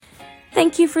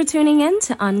Thank you for tuning in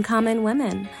to Uncommon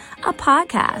Women, a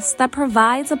podcast that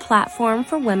provides a platform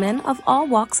for women of all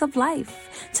walks of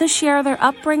life to share their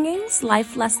upbringings,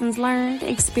 life lessons learned,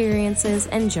 experiences,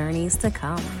 and journeys to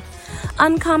come.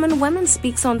 Uncommon Women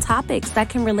speaks on topics that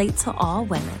can relate to all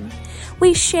women.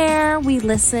 We share, we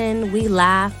listen, we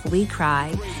laugh, we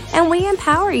cry, and we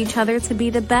empower each other to be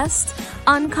the best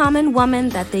uncommon woman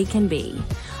that they can be.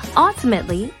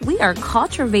 Ultimately, we are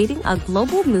cultivating a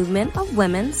global movement of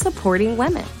women supporting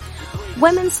women.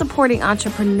 Women supporting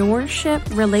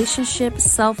entrepreneurship, relationships,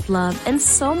 self-love, and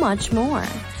so much more.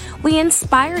 We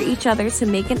inspire each other to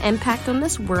make an impact on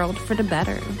this world for the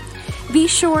better. Be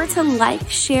sure to like,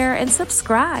 share, and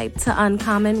subscribe to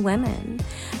Uncommon Women.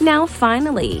 Now,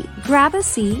 finally, grab a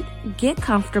seat, get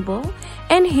comfortable,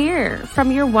 and hear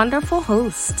from your wonderful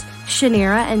hosts,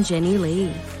 Shanira and Jenny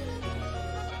Lee.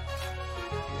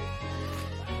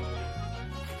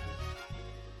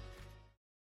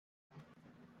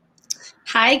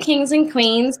 Hi, kings and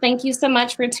queens. Thank you so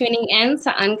much for tuning in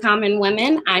to Uncommon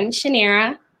Women. I'm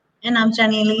Shanira. And I'm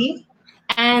Jenny Lee.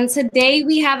 And today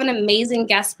we have an amazing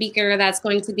guest speaker that's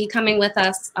going to be coming with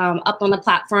us up on the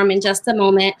platform in just a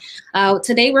moment.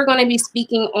 Today we're going to be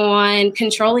speaking on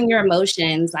controlling your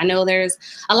emotions. I know there's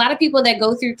a lot of people that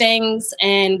go through things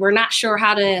and we're not sure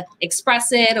how to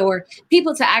express it, or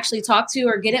people to actually talk to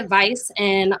or get advice.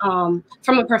 And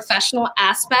from a professional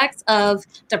aspect of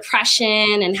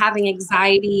depression and having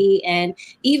anxiety and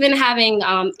even having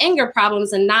anger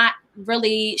problems and not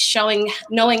really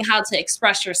knowing how to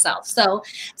express yourself. So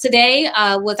today,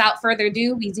 without further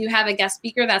ado, we do have a guest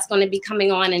speaker that's going to be coming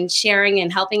on and sharing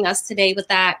and helping us today with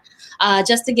that.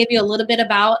 Just to give you a little bit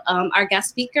about our guest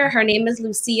speaker, her name is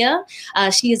Lucia.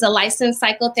 She is a licensed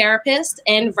psychotherapist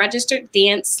and registered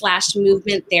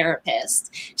dance/movement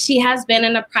therapist. She has been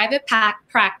in a private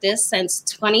practice since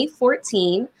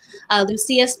 2014.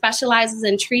 Lucia specializes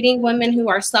in treating women who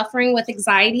are suffering with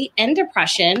anxiety and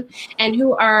depression and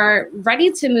who are ready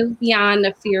to move beyond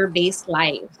a fear-based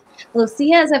life.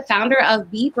 Lucia is a founder of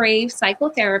Be Brave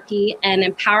Psychotherapy and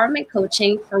Empowerment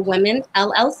Coaching for Women,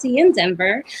 LLC in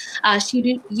Denver.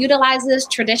 She utilizes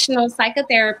traditional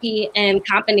psychotherapy in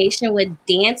combination with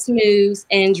dance moves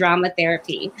and drama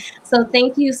therapy. So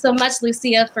thank you so much,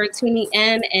 Lucia, for tuning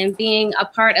in and being a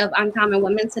part of Uncommon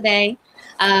Women today.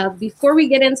 Before we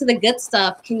get into the good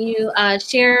stuff, can you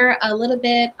share a little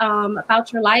bit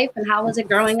about your life and how was it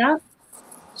growing up?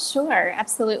 Sure,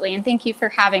 absolutely. And thank you for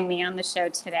having me on the show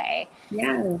today.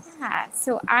 Yes. Yeah,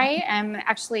 so I am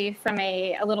actually from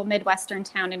a little Midwestern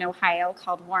town in Ohio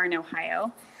called Warren,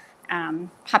 Ohio.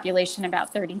 Population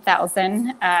about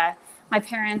 30,000. My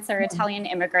parents are Italian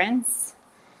immigrants,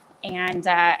 and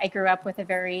I grew up with a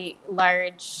very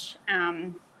large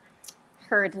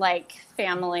herd-like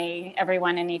family,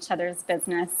 everyone in each other's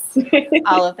business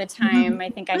all of the time. I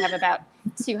think I have about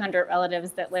 200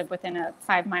 relatives that live within a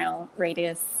 5-mile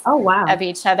radius of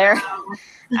each other.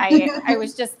 I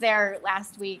was just there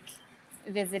last week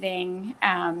visiting,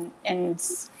 I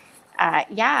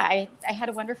had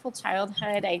a wonderful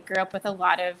childhood. I grew up with a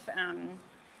lot of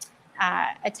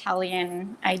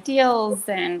Italian ideals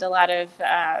and a lot of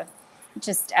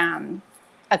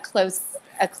a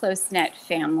close-knit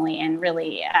family, and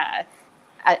really an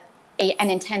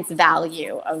intense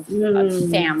value of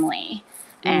family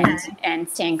and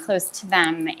staying close to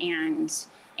them and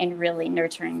really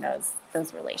nurturing those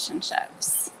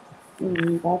relationships.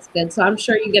 That's good. So I'm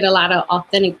sure you get a lot of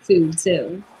authentic food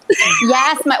too.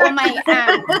 Yes, my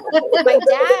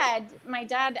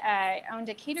dad owned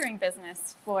a catering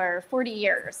business for 40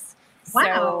 years.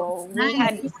 Wow. So we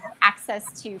had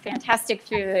access to fantastic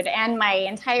food, and my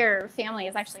entire family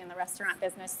is actually in the restaurant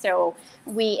business. So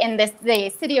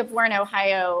the city of Warren,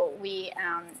 Ohio,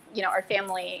 our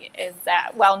family is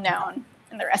well known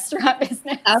in the restaurant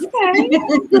business. Okay.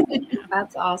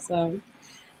 That's awesome.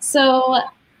 So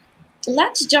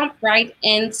let's jump right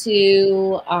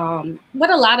into what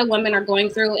a lot of women are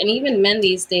going through, and even men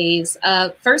these days.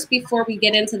 First, before we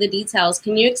get into the details,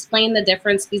 can you explain the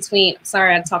difference between,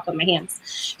 sorry, I talk with my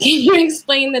hands. Can you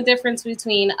explain the difference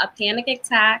between a panic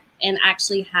attack and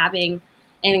actually having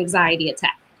an anxiety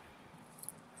attack?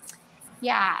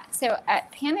 Yeah, so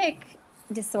panic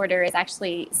disorder is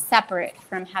actually separate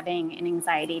from having an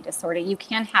anxiety disorder. You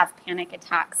can have panic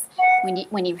attacks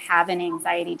when you have an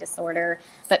anxiety disorder,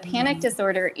 but panic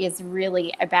disorder is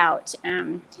really about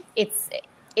it's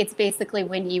basically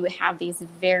when you have these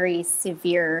very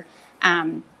severe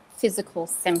physical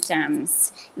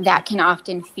symptoms that can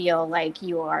often feel like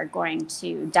you are going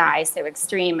to die. So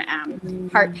extreme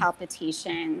heart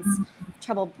palpitations,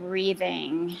 trouble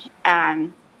breathing,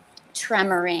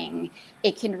 tremoring.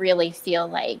 It can really feel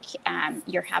like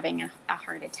you're having a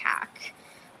heart attack.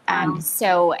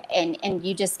 So, and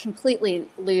you just completely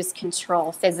lose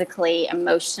control physically,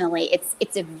 emotionally.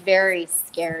 It's a very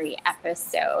scary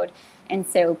episode. And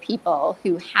so people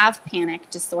who have panic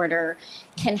disorder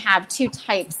can have two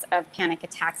types of panic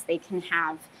attacks. They can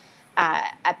have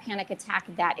a panic attack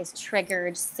that is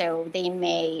triggered. So they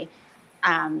may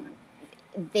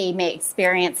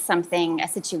experience a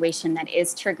situation that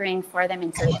is triggering for them.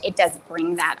 And so it does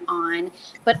bring that on.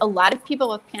 But a lot of people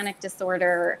with panic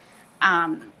disorder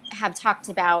have talked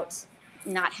about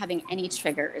not having any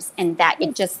triggers, and that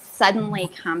it just suddenly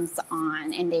comes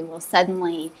on, and they will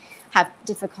suddenly have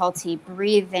difficulty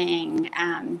breathing.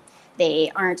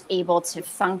 They aren't able to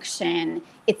function.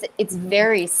 It's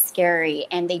very scary,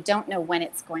 and they don't know when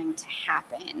it's going to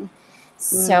happen.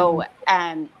 So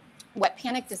what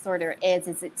panic disorder is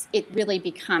it really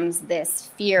becomes this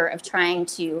fear of trying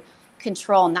to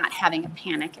control not having a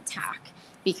panic attack,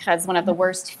 because one of the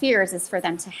worst fears is for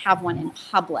them to have one in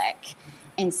public.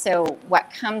 And so what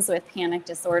comes with panic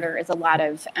disorder is a lot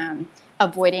of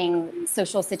avoiding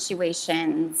social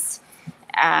situations,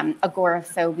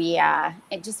 agoraphobia,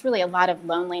 and just really a lot of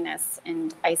loneliness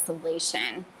and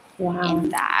isolation in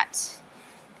that.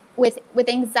 With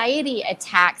anxiety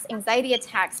attacks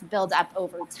build up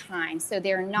over time. So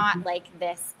they're not like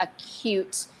this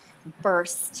acute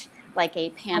burst like a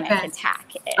panic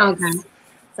attack is.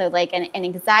 So like an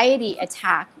anxiety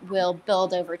attack will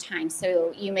build over time.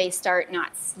 So you may start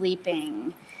not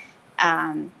sleeping.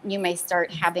 You may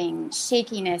start having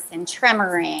shakiness and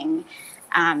tremoring,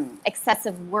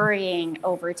 excessive worrying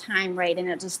over time, right? And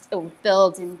it'll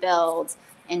build and build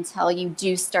until you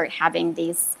do start having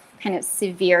these kind of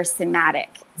severe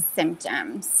somatic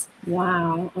symptoms.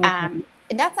 Wow. And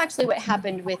that's actually what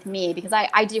happened with me, because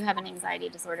I do have an anxiety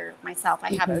disorder myself.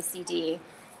 I have OCD.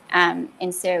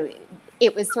 And so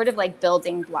it was sort of like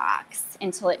building blocks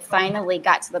until it finally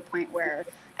got to the point where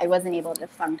I wasn't able to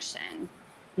function.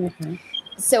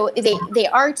 So they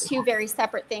are two very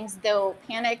separate things, though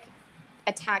panic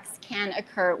attacks can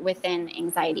occur within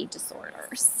anxiety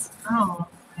disorders. Oh.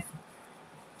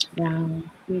 Wow.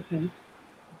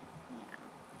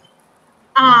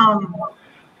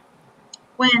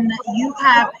 When you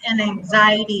have an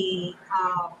anxiety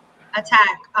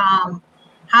attack,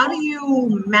 how do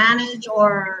you manage,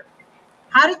 or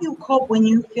how do you cope when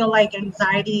you feel like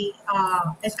anxiety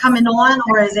is coming on,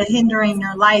 or is it hindering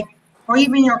your life or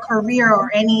even your career or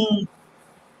anything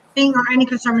or any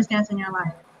circumstance in your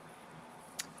life?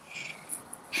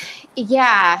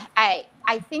 Yeah,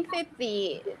 I think that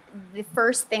the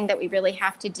first thing that we really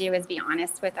have to do is be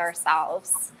honest with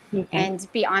ourselves and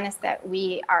be honest that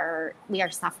we are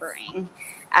suffering.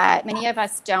 Many of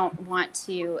us don't want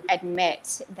to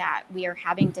admit that we are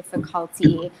having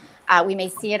difficulty. We may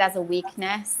see it as a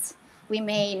weakness. We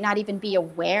may not even be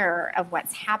aware of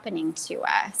what's happening to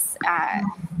us.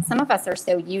 Some of us are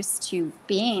so used to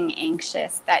being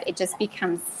anxious that it just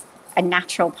becomes a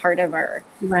natural part of our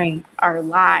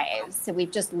lives. So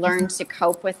we've just learned to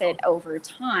cope with it over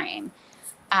time.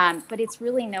 But it's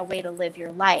really no way to live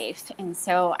your life. And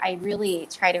so I really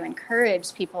try to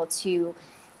encourage people to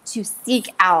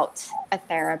seek out a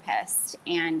therapist,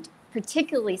 and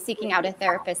particularly seeking out a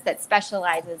therapist that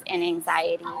specializes in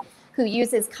anxiety, who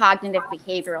uses cognitive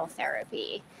behavioral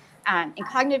therapy. And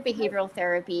cognitive behavioral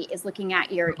therapy is looking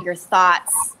at your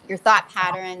thoughts, your thought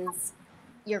patterns,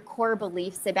 your core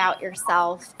beliefs about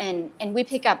yourself. And we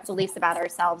pick up beliefs about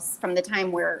ourselves from the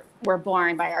time we're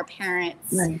born by our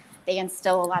parents. They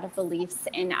instill a lot of beliefs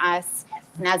in us.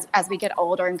 And as we get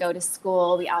older and go to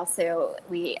school,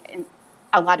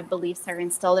 a lot of beliefs are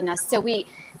instilled in us. So we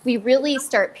really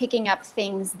start picking up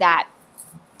things that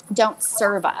don't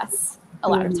serve us a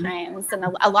lot of times, and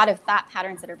a lot of thought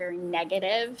patterns that are very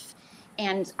negative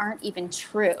and aren't even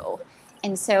true.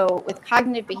 And so with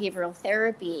cognitive behavioral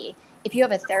therapy, if you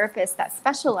have a therapist that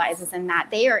specializes in that,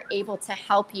 they are able to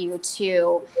help you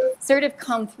to sort of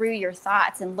comb through your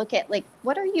thoughts and look at, like,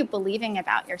 what are you believing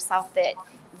about yourself that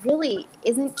really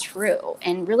isn't true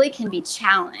and really can be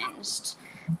challenged?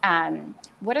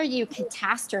 What are you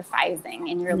catastrophizing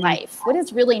in your life? What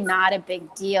is really not a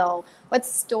big deal? What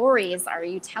stories are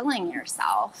you telling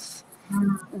yourself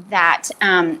that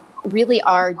really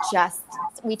are just,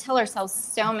 we tell ourselves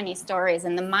so many stories,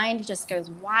 and the mind just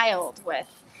goes wild with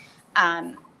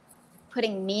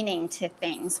putting meaning to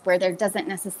things where there doesn't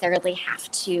necessarily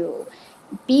have to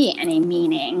be any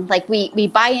meaning. Like we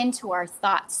buy into our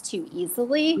thoughts too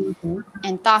easily,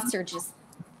 and thoughts are just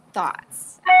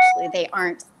thoughts. Actually, they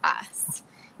aren't us.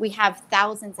 We have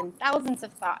thousands and thousands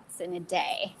of thoughts in a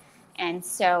day. And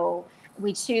so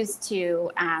we choose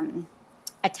to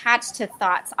attach to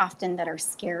thoughts often that are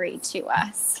scary to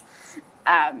us.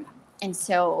 And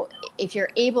so if you're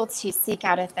able to seek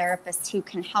out a therapist who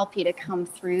can help you to come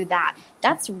through that,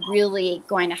 that's really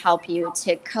going to help you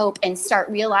to cope and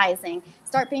start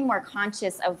being more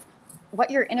conscious of what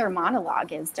your inner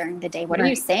monologue is during the day. What are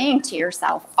you saying to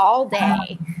yourself all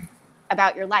day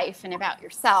about your life and about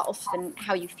yourself and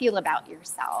how you feel about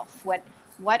yourself?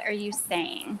 What are you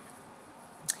saying?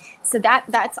 So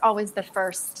that's always the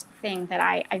first thing that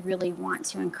I really want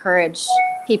to encourage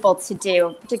people to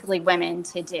do, particularly women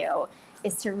to do,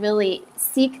 is to really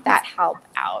seek that help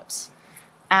out.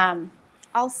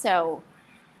 Also,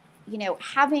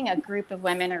 having a group of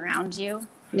women around you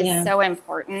is so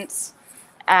important.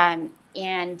 And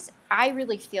I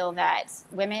really feel that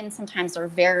women sometimes are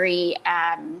very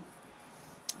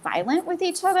violent with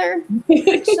each other.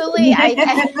 Actually,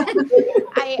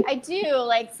 I do,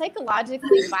 like,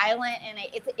 psychologically violent, and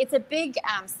it's a big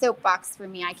soapbox for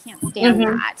me. I can't stand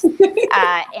that.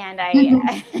 And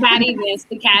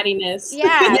the cattiness. Yeah,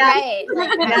 right.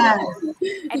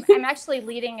 Like, I'm actually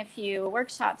leading a few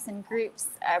workshops and groups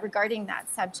regarding that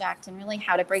subject, and really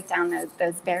how to break down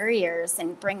those barriers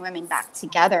and bring women back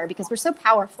together, because we're so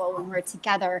powerful when we're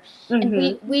together.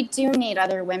 And we do need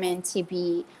other women to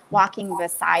be walking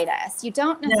beside us. You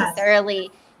don't necessarily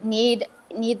need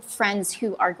friends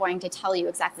who are going to tell you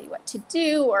exactly what to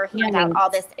do or hand out all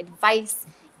this advice.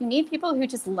 You need people who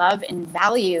just love and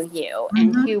value you,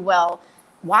 and who will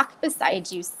walk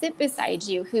beside you, sit beside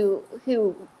you, who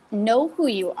know who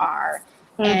you are,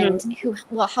 and who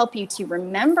will help you to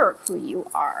remember who you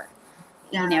are.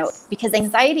 Because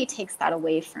anxiety takes that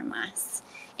away from us.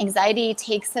 Anxiety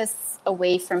takes us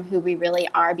away from who we really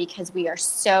are, because we are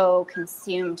so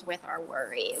consumed with our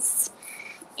worries,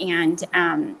 and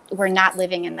we're not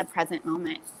living in the present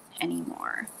moment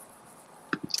anymore.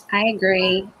 I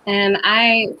agree. And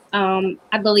I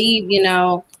believe,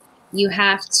 you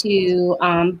have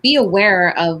to be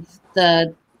aware of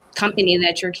the company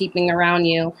that you're keeping around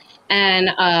you, and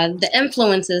the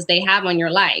influences they have on your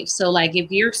life. So, like, if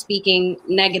you're speaking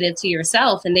negative to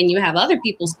yourself, and then you have other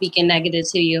people speaking negative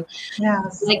to you,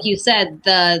 like you said,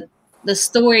 the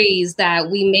stories that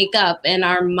we make up in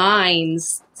our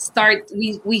minds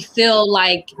we feel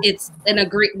like it's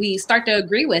we start to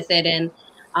agree with it. And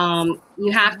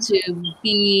you have to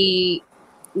be,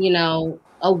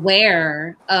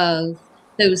 aware of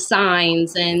those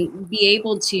signs and be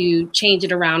able to change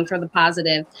it around for the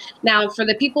positive. Now, for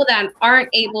the people that aren't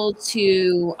able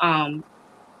to, not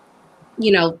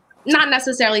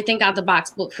necessarily think out the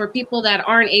box, but for people that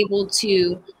aren't able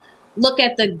to look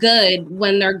at the good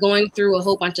when they're going through a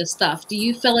whole bunch of stuff, do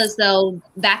you feel as though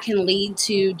that can lead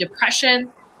to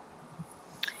depression?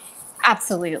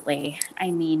 Absolutely. I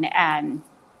mean, and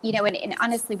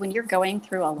honestly, when you're going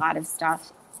through a lot of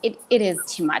stuff, it is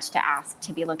too much to ask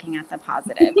to be looking at the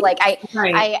positive. Like I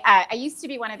used to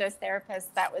be one of those therapists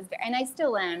that was, and I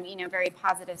still am, very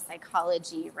positive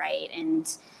psychology, right?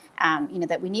 And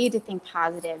that we need to think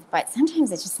positive, but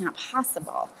sometimes it's just not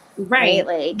possible, right?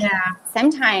 Like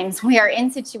sometimes we are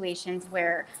in situations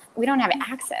where we don't have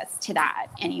access to that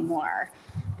anymore.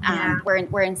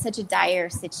 We're in such a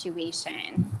dire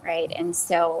situation, right? And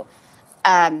so,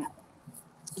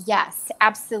 yes,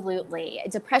 absolutely.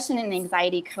 Depression and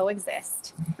anxiety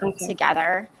coexist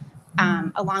together,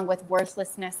 along with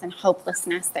worthlessness and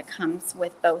hopelessness that comes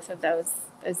with both of those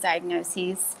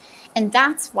diagnoses. And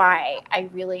that's why I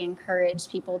really encourage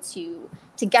people to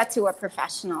get to a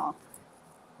professional,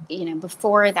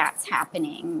 before that's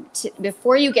happening,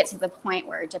 before you get to the point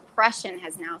where depression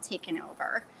has now taken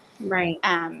over. Right.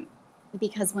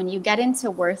 Because when you get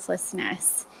into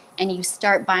worthlessness and you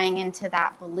start buying into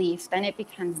that belief, then it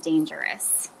becomes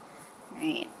dangerous,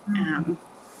 right?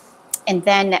 And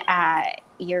then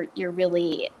you're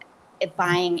really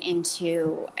buying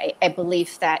into a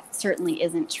belief that certainly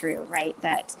isn't true, right?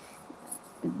 That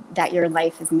your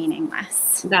life is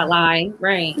meaningless. That lie,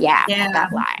 right? Yeah.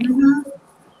 That lie.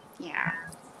 Yeah.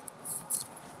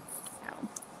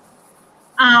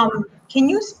 So. Can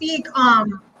you speak? I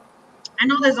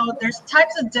know there's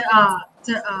types of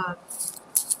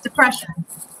depression.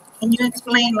 Can you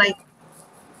explain, like,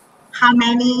 how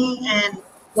many and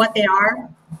what they are?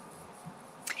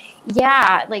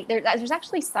 Yeah, like there's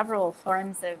actually several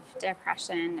forms of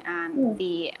depression.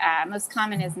 The most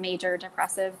common is major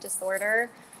depressive disorder,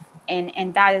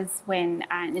 and that is when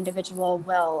an individual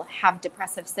will have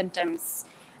depressive symptoms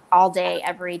all day,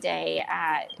 every day,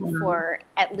 for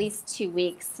at least 2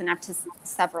 weeks and up to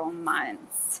several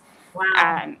months.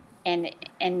 Wow.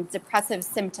 And depressive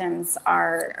symptoms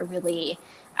are really,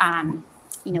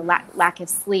 lack of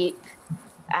sleep,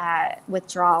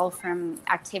 withdrawal from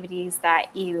activities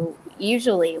that you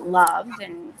usually loved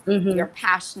and you're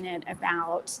passionate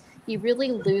about. You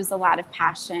really lose a lot of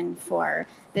passion for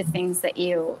the things that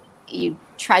you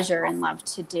treasure and love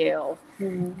to do.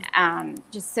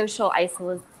 Just social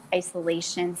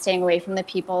isolation, staying away from the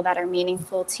people that are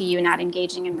meaningful to you, not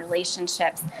engaging in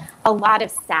relationships, a lot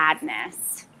of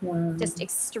sadness, just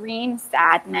extreme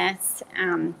sadness.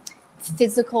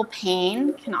 Physical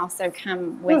pain can also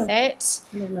come with it.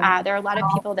 There are a lot of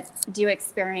people that do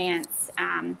experience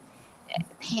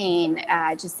pain,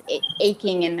 just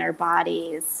aching in their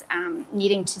bodies,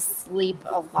 needing to sleep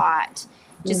a lot,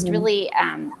 just really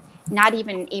not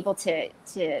even able to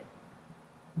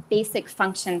basic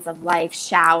functions of life,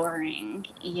 showering,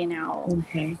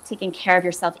 taking care of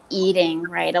yourself, eating,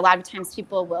 right? A lot of times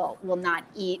people will not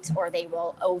eat, or they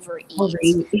will overeat.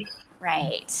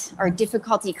 Right. Or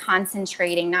difficulty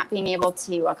concentrating, not being able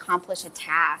to accomplish a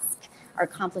task or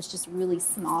accomplish just really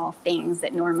small things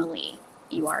that normally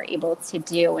you are able to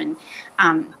do. And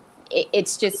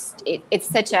it's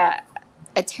such a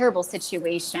terrible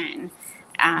situation,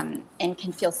 and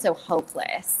can feel so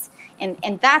hopeless.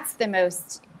 And that's the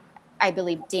most, I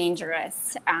believe,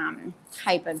 dangerous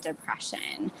type of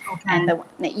depression, and the one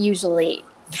that usually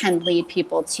can lead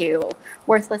people to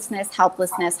worthlessness,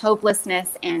 helplessness,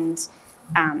 hopelessness, and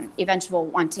eventual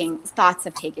thoughts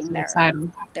of taking their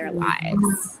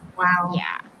lives. Wow.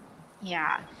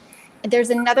 Yeah.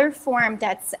 There's another form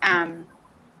that's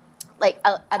like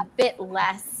a bit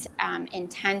less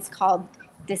intense, called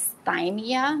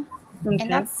dysthymia.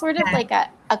 And that's sort of like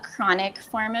a chronic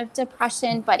form of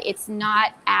depression, but it's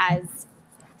not as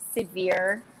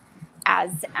severe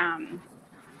as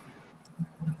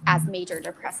major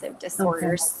depressive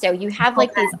disorders. So you have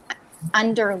like these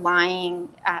underlying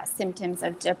symptoms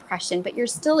of depression, but you're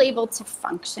still able to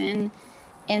function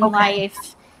in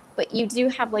life. But you do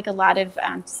have like a lot of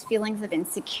just feelings of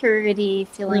insecurity,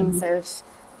 feelings of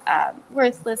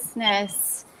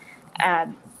worthlessness,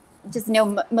 just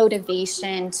no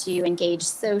motivation to engage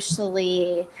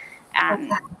socially,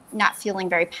 not feeling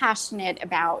very passionate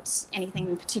about anything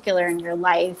in particular in your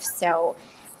life. So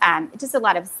just a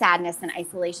lot of sadness and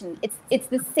isolation. It's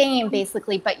the same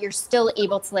basically, but you're still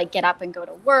able to like get up and go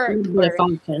to work,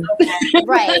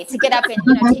 right? To get up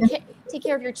and take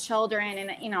care of your children,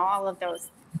 and all of those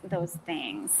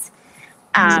things.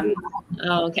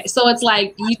 Okay, so it's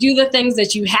like you do the things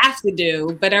that you have to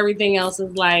do, but everything else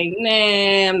is like,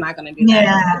 nah, I'm not gonna do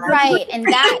that. Right, and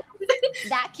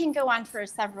that can go on for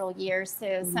several years.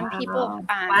 So some people,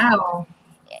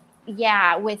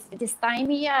 with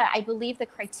dysthymia, I believe the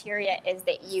criteria is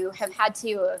that you have had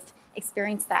to have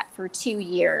experienced that for 2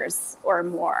 years or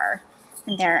more.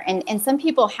 And some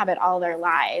people have it all their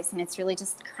lives, and it's really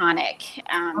just chronic.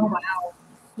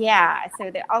 Yeah,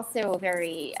 so they're also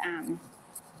very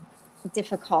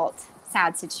difficult,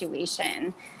 sad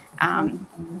situation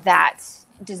that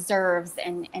deserves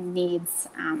and needs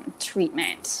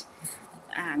treatment,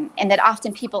 and that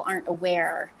often people aren't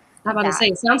aware. I'm about to say,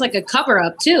 it sounds like a cover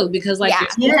up too, because like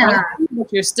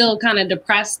you're still kind of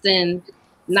depressed and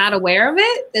not aware of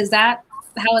it. Is that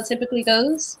how it typically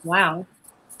goes? Wow.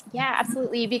 Yeah,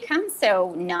 absolutely. You become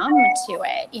so numb to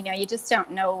it. You just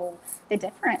don't know the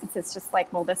difference. It's just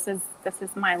like, well, this is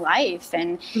my life,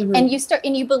 and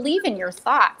you believe in your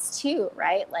thoughts too,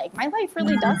 right? Like, my life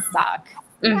really does suck.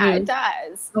 Yeah, it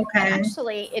does. Okay.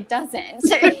 Actually, it doesn't.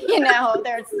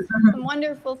 There's some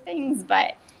wonderful things,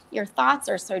 but your thoughts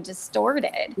are so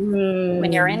distorted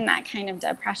when you're in that kind of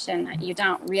depression that you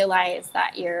don't realize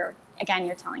that you're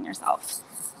telling yourself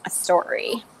a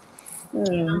story.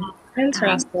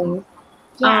 Interesting.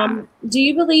 Do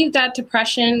you believe that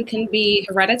depression can be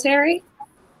hereditary?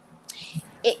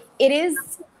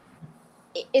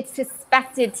 It's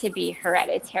suspected to be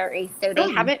hereditary, so they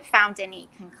haven't found any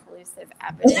conclusive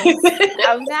evidence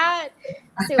of that.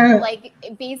 So like,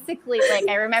 basically, like,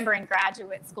 I remember in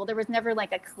graduate school, there was never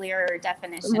like a clear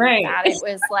definition of that. It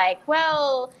was like,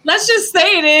 well, let's just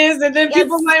say it is, and then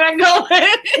people might not go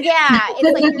in. Yeah,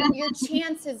 it's like your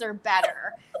chances are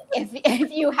better if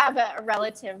you have a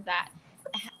relative that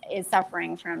is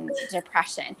suffering from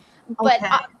depression. But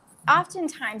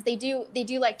oftentimes they do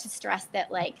like to stress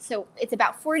that, like, so it's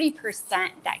about 40%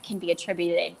 that can be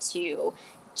attributed to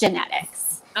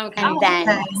genetics. Okay. And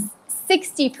then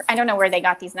 60, I don't know where they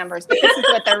got these numbers, but this is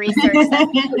what the research said.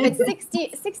 But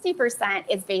 60%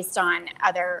 is based on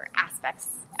other aspects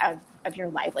of your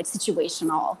life, like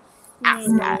situational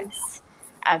aspects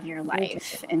of your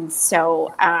life. And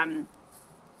so,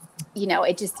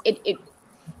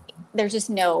 there's just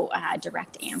no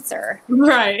direct answer for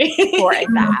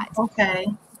that. Okay.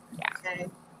 Yeah. Okay.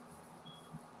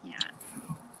 Yeah.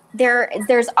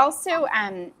 There's also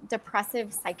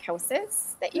depressive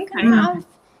psychosis that you can have.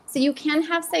 So you can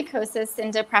have psychosis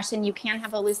and depression, you can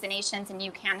have hallucinations, and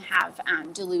you can have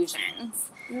delusions,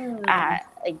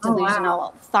 like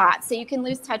delusional thoughts. So you can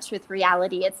lose touch with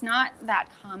reality. It's not that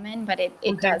common, but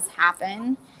it does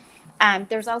happen.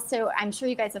 There's also, I'm sure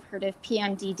you guys have heard of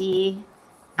PMDD.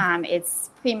 It's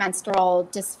premenstrual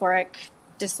dysphoric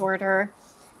disorder.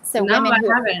 So no, women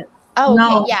who I haven't. Oh, okay,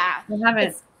 No, yeah. I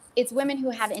haven't. It's women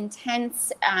who have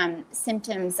intense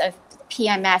symptoms of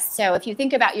PMS. So if you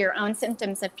think about your own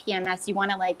symptoms of PMS, you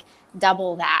want to like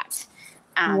double that.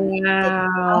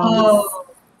 Oh,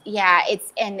 Yeah,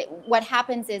 and what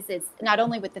happens is it's not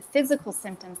only with the physical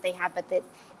symptoms they have, but that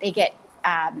they get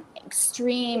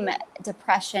extreme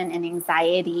depression and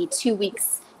anxiety 2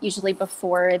 weeks usually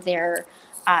before their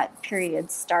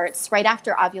period starts. Right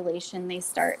after ovulation, they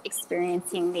start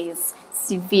experiencing these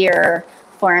severe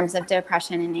forms of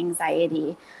depression and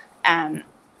anxiety. And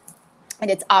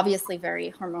it's obviously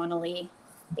very hormonally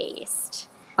based.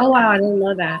 Oh, wow. I didn't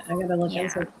know that. I got to look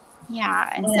into it.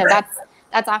 Yeah. And so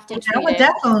that's often I would treated.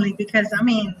 definitely, because I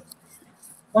mean,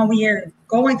 when we are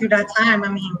going through that time, I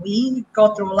mean, we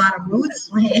go through a lot of mood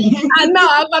swings. I know.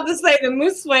 I was about to say the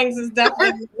mood swings is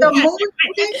definitely The mood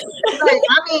swings, like,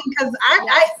 I mean, because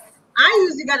I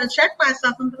usually got to check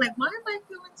myself and be like, why am I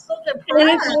feeling so depressed? And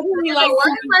it's literally like why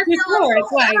am I feeling so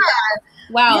it's like,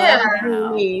 wow, Yeah. that's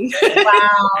really mean.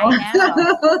 Wow.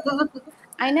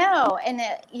 I know. And,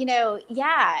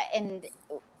 yeah. And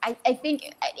I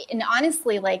think, and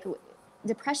honestly, like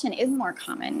depression is more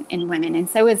common in women, and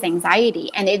so is anxiety.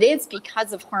 And it is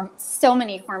because of so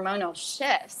many hormonal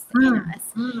shifts in us,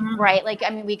 right? Like,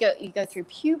 I mean, you go through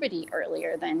puberty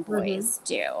earlier than boys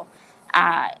do,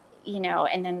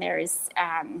 and then there's,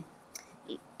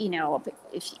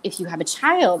 if you have a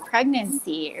child,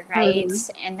 pregnancy, right?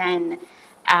 And then,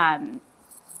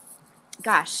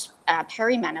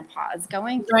 perimenopause,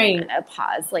 going through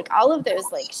menopause, like all of those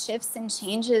like shifts and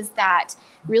changes that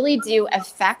really do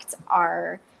affect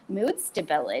our mood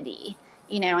stability,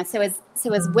 and so as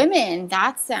women,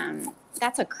 that's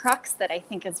a crux that I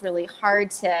think is really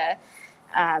hard to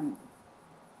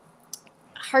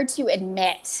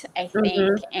admit, I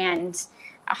think, and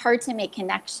hard to make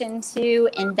connection to,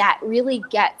 and that really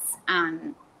gets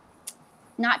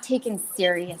not taken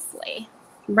seriously.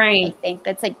 Right. I think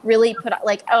that's like really put out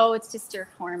like, oh, it's just your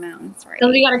hormones, right? So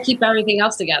we got to keep everything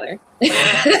else together.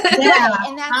 Yeah.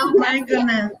 And oh my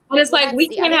goodness. And it's like we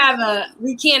can't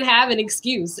have an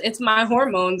excuse. It's my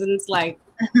hormones, and it's like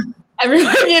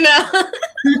everyone,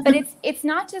 But it's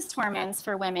not just hormones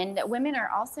for women. That women are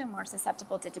also more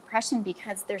susceptible to depression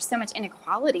because there's so much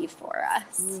inequality for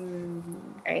us,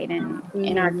 right? And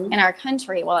in our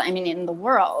country, well, I mean, in the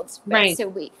world, right? So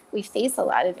we face a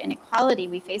lot of inequality.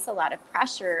 We face a lot of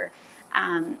pressure.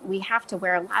 We have to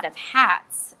wear a lot of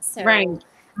hats. So,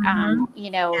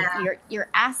 you're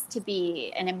asked to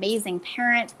be an amazing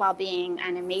parent while being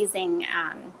an amazing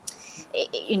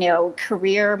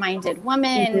career-minded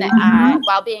woman,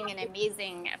 while being an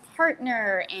amazing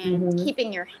partner and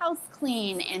keeping your house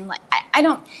clean, and like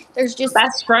there's just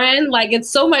best friend, like it's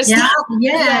so much stuff.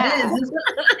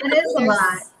 It is a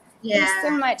lot. There's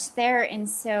so much there, and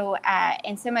so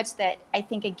much that I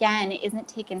think again isn't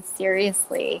taken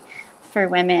seriously for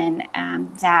women,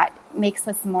 that makes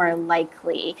us more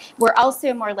likely. We're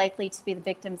also more likely to be the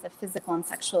victims of physical and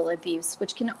sexual abuse,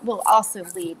 which will also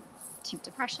lead to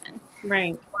depression.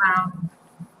 Right. Wow.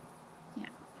 Yeah.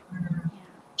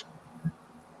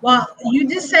 Well, you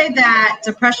did say that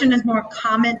depression is more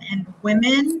common in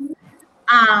women.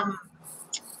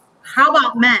 How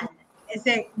about men? Is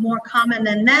it more common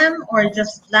in them or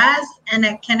just less? And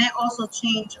can it also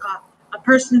change a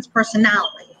person's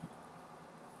personality?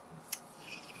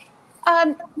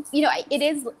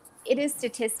 It is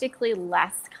statistically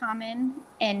less common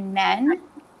in men.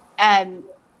 And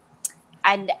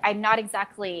I'm not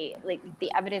exactly, like,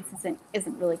 the evidence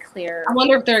isn't really clear. I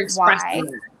wonder if they're expressing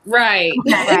it. Right.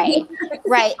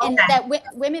 Right. Okay. And that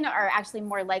women are actually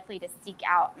more likely to seek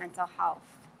out mental health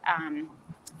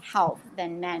help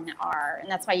than men are. And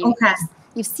that's why you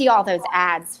see all those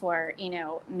ads for,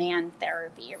 man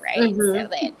therapy, right? So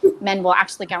that men will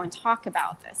actually go and talk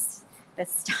about this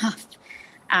stuff.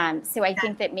 So I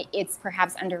think that it's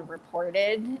perhaps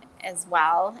underreported as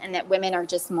well, and that women are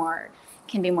just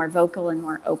can be more vocal and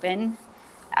more open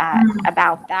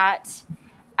about that.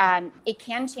 It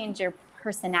can change your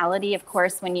personality. Of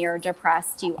course, when you're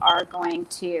depressed, you are going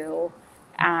to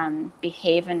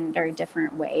behave in very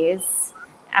different ways.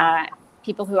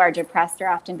 People who are depressed are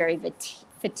often very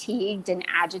fatigued and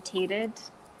agitated.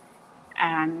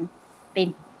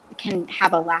 They can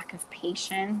have a lack of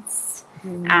patience.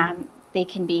 They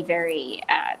can be very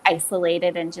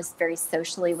isolated and just very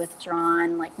socially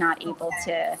withdrawn, like not able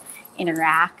to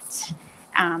interact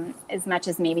as much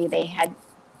as maybe they had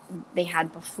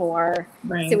before.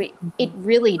 Right. So it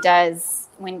really does,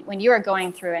 when you are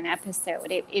going through an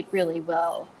episode, it really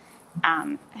will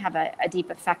have a deep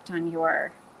effect on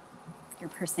your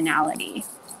personality.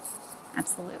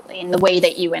 Absolutely. And the way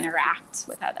that you interact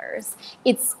with others.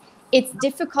 It's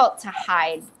difficult to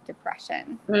hide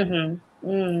depression.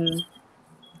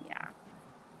 Yeah.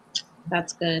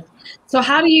 That's good. So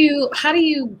how do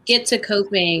you get to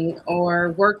coping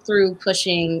or work through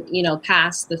pushing,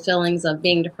 past the feelings of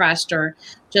being depressed or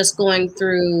just going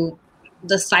through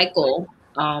the cycle?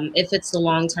 If it's the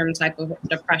long-term type of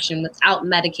depression without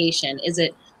medication,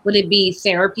 would it be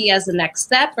therapy as the next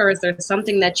step, or is there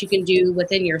something that you can do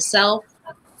within yourself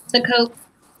to cope?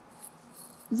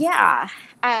 Yeah.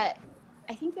 I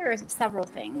think there are several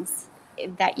things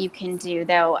that you can do,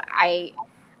 though.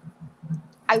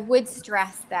 I would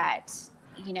stress that,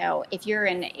 if you're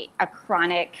in a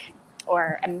chronic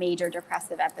or a major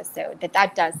depressive episode,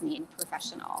 that does need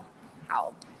professional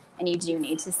help, and you do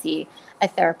need to see a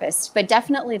therapist. But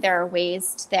definitely there are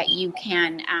ways that you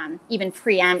can even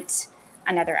preempt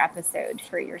another episode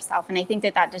for yourself. And I think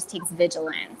that just takes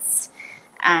vigilance.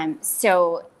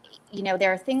 So,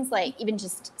 there are things like even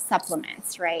just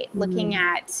supplements, right? Looking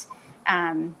at,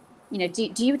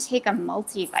 do you take a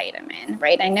multivitamin,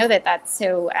 right? I know that's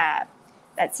so,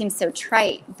 that seems so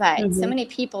trite, but so many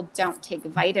people don't take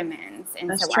vitamins, and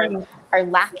That's are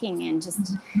lacking in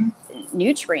just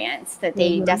nutrients that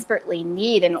they desperately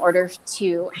need in order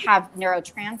to have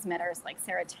neurotransmitters like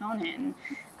serotonin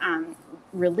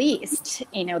released,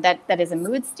 that is a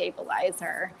mood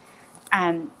stabilizer.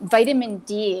 Vitamin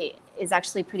D is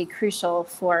actually pretty crucial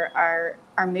for our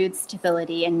mood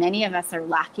stability, and many of us are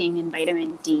lacking in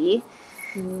vitamin D.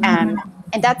 And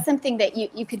that's something that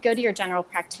you could go to your general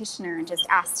practitioner and just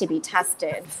ask to be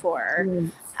tested for,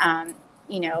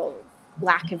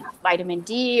 lack of vitamin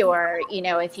D, or,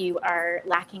 if you are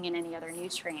lacking in any other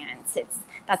nutrients.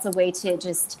 That's a way to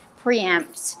just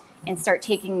preempt and start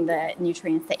taking the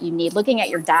nutrients that you need. Looking at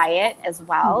your diet as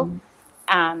well.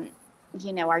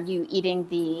 Are you eating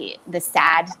the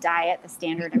SAD diet, the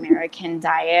standard American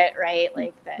diet, right?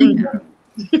 Like that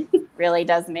really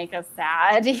does make us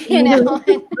sad,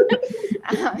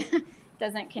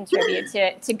 doesn't contribute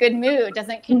to good mood,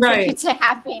 doesn't contribute to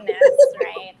happiness,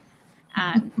 right?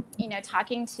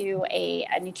 Talking to a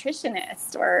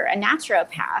nutritionist or a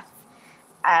naturopath,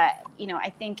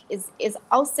 I think is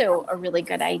also a really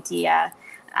good idea,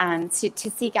 to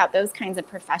seek out those kinds of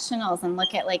professionals and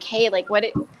look at hey, what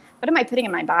am I putting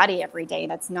in my body every day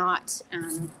that's not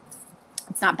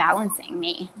it's not balancing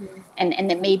me, and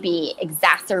that may be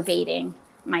exacerbating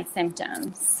my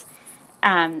symptoms.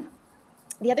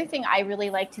 The other thing I really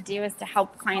like to do is to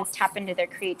help clients tap into their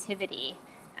creativity.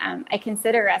 I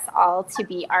consider us all to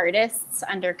be artists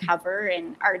undercover,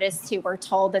 and artists who were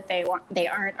told that they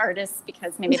aren't artists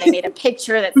because maybe they made a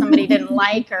picture that somebody didn't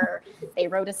like, or they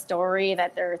wrote a story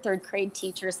that their third grade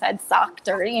teacher said sucked,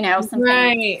 or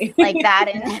something like that,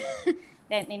 and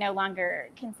that they no longer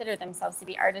consider themselves to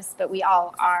be artists, but we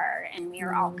all are, and we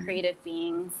are all creative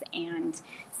beings. And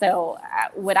so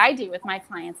what I do with my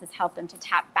clients is help them to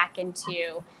tap back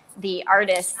into the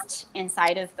artist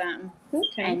inside of them,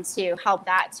 and to help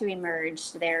that to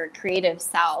emerge their creative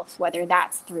self, whether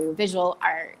that's through visual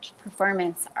art,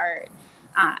 performance art.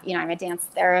 I'm a dance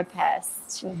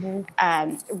therapist.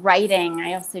 Writing.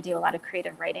 I also do a lot of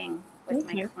creative writing with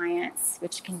my clients,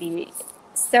 which can be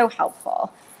so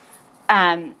helpful.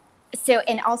 And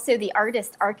also the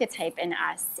artist archetype in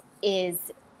us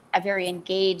is a very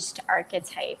engaged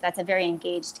archetype. That's a very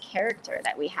engaged character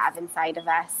that we have inside of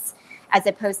us, as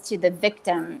opposed to the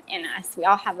victim in us. We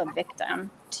all have a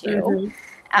victim too.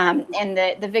 And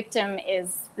the victim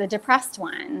is the depressed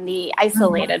one, the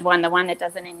isolated one, the one that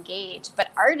doesn't engage.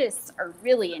 But artists are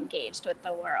really engaged with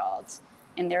the world,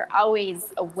 and they're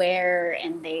always aware,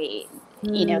 and they,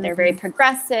 they're very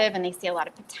progressive, and they see a lot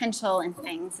of potential in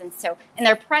things. And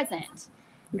they're present.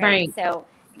 Right. So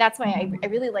that's why I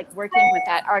really like working with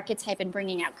that archetype and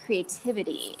bringing out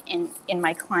creativity in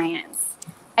my clients.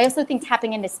 I also think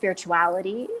tapping into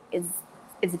spirituality is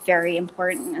very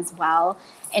important as well.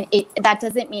 And that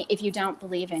doesn't mean, if you don't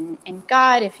believe in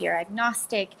God, if you're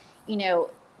agnostic,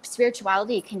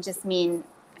 spirituality can just mean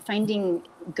finding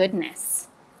goodness,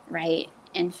 right?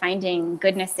 And finding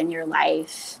goodness in your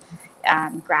life,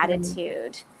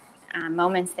 gratitude,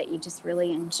 moments that you just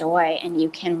really enjoy, and you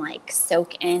can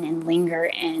soak in and linger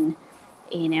in.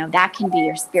 you know, that can be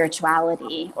your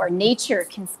spirituality, or nature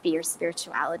can be your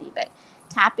spirituality, but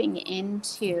tapping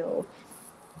into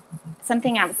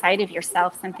something outside of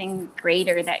yourself, something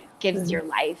greater that gives your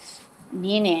life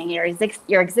meaning,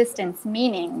 your existence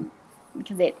meaning,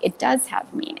 because it does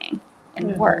have meaning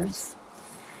and worth.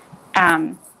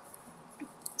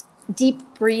 Deep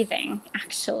breathing,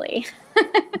 actually,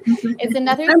 is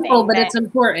another simple, thing. But it's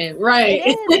important, right?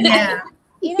 It is. Yeah.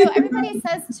 You know, everybody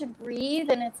says to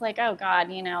breathe, and it's like, oh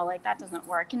God, you know, like that doesn't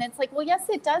work. And it's like, well, yes,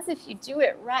 it does if you do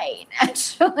it right,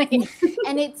 actually.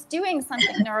 And it's doing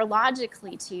something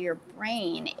neurologically to your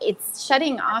brain. It's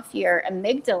shutting off your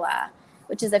amygdala,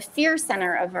 which is a fear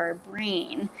center of our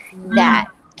brain that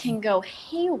can go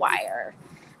haywire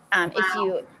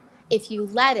if you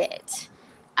let it.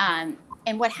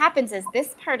 And what happens is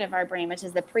this part of our brain, which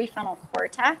is the prefrontal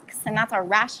cortex, and that's our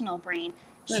rational brain,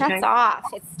 shuts off.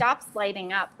 It stops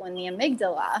lighting up when the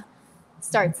amygdala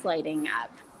starts lighting up.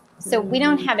 So we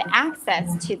don't have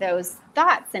access to those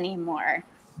thoughts anymore.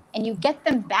 And you get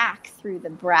them back through the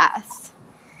breath.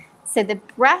 So the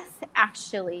breath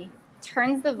actually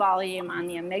turns the volume on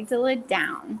the amygdala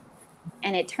down,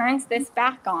 and it turns this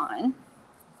back on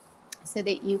so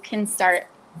that you can start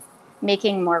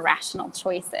making more rational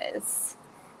choices.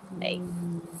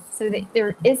 So that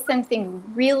there is something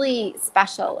really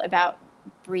special about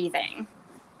breathing.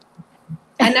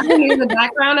 I never knew the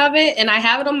background of it, and I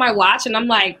have it on my watch, and I'm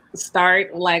like,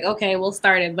 start, like, okay, we'll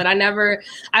start it. But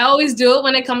I always do it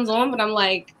when it comes on, but I'm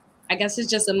like, I guess it's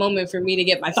just a moment for me to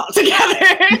get my thoughts together.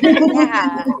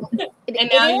 Yeah. And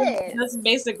now you just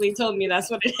basically told me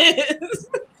that's what it is.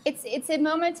 It's a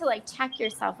moment to like check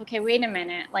yourself. Okay, wait a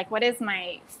minute. Like, what is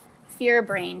my fear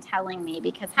brain telling me?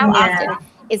 Because how often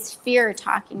is fear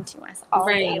talking to us all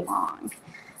day long?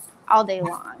 All day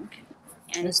long.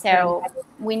 And that's so true.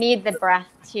 We need the breath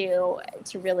to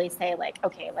really say like,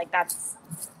 okay, like that's,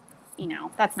 you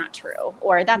know, that's not true.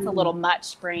 Or that's a little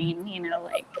much, brain, you know,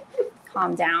 like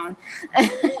calm down.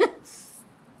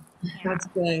 That's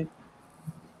good.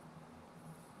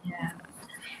 Yeah.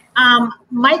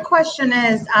 My question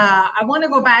is, I want to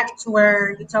go back to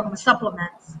where you're talking about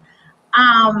supplements.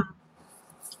 How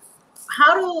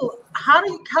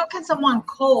can someone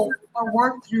cope or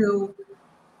work through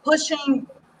pushing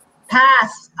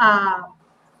past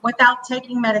without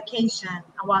taking medication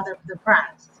while they're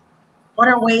depressed? What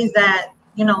are ways that,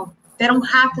 you know, they don't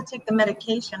have to take the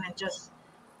medication and just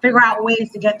figure out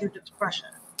ways to get through the depression?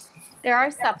 There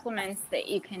are supplements that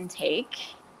you can take.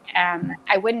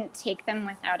 I wouldn't take them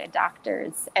without a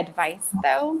doctor's advice,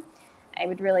 though. I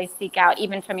would really seek out,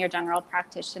 even from your general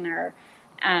practitioner.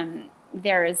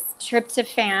 There's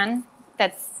tryptophan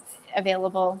that's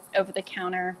available over the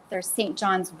counter. There's St.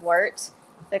 John's wort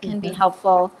that can be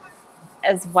helpful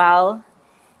as well.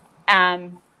 I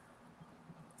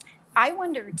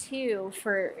wonder too,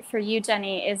 for you,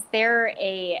 Jenny, is there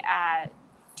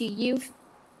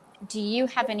do you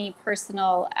have any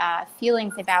personal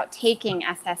feelings about taking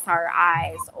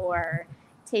SSRIs or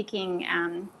taking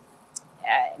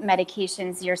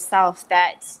medications yourself?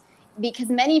 Because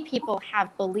many people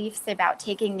have beliefs about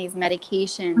taking these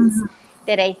medications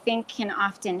that I think can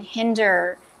often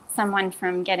hinder someone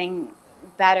from getting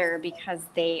better because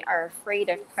they are afraid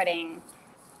of putting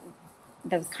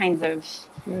those kinds of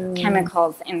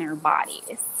chemicals in their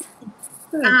bodies.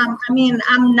 I mean,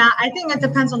 I think it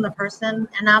depends on the person,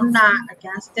 and I'm not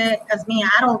against it. Because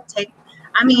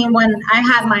when I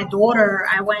had my daughter,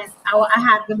 I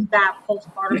had really bad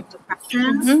postpartum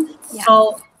depression.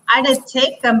 So I did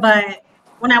take them, but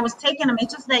when I was taking them, it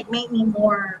just made me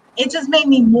more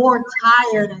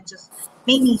tired and just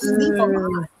made me sleep a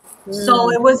lot.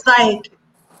 So it was like,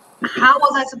 how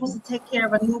was I supposed to take care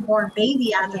of a newborn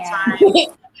baby at the time?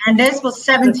 And this was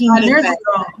 17 years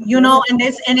ago, you know, and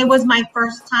it was my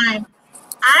first time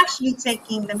actually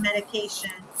taking the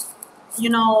medication, you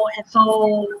know. And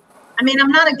so, I mean,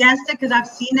 I'm not against it because I've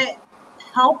seen it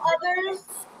help others,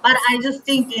 but I just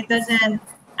think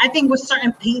I think with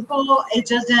certain people, it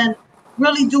doesn't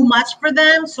really do much for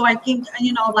them. So I think,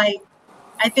 you know, I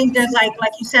think there's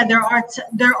like you said, there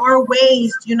are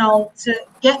ways, you know, to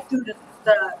get through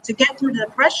the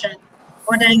depression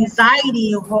or the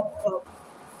anxiety.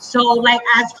 So, like,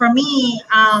 as for me,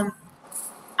 I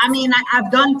mean, I've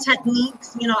done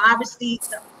techniques, you know, obviously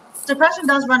depression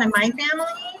does run in my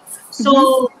family.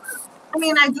 So, I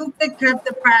mean, I do get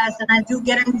depressed and I do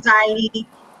get anxiety,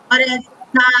 but it's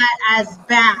not as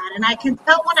bad. And I can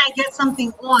tell when I get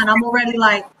something on, I'm already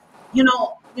like, you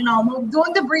know, I'm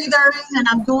doing the breathers and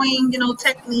I'm doing, you know,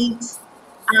 techniques.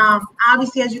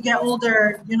 Obviously, as you get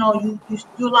older, you know, you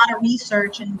do a lot of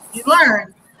research and you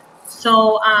learn.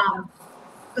 So,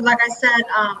 like I said,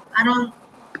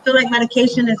 feel like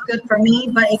medication is good for me,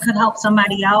 but it could help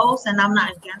somebody else, and I'm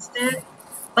not against it.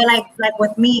 But like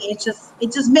with me, it just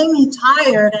made me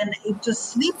tired, and it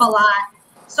just sleep a lot.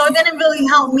 So it didn't really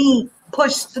help me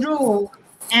push through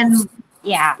and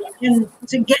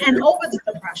to get over the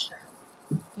depression.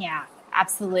 Yeah,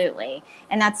 absolutely.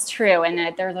 And that's true.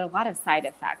 And there's a lot of side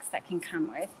effects that can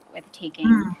come with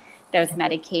taking those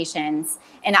medications.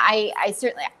 And I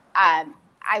certainly,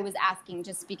 I was asking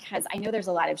just because I know there's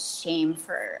a lot of shame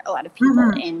for a lot of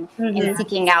people in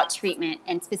seeking out treatment,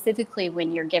 and specifically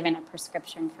when you're given a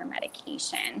prescription for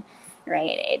medication,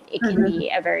 right? It can be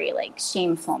a very like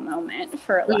shameful moment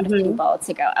for a lot of people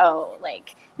to go, oh,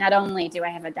 like not only do I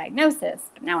have a diagnosis,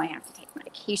 but now I have to take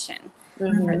medication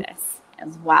for this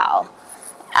as well.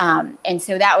 And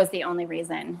so that was the only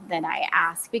reason that I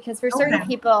asked, because for certain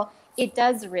people, it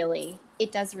does really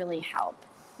help.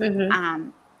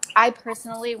 I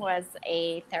personally was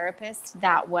a therapist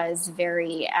that was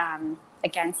very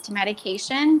against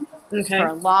medication for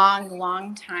a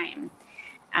long time,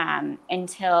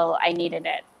 until I needed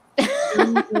it.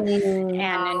 And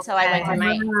until I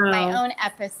went through my own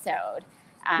episode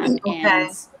and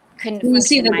couldn't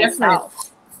function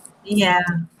myself. Yeah,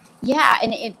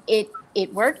 and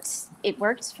it worked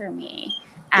for me.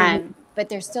 But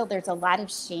there's a lot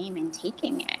of shame in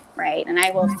taking it, right? And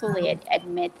I will fully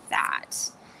admit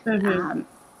that. And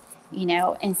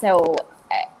so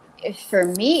for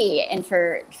me and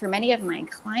for many of my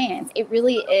clients, it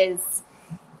really is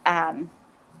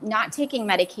not taking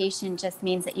medication just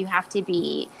means that you have to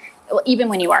be, even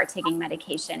when you are taking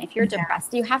medication, if you're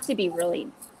depressed, you have to be really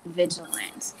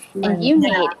vigilant, and you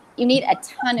need a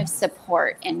ton of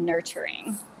support and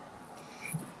nurturing.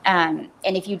 And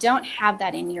if you don't have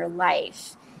that in your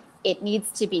life, it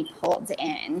needs to be pulled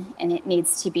in, and it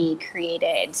needs to be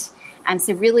created.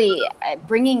 So really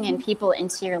bringing in people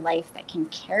into your life that can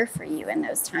care for you in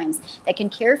those times, that can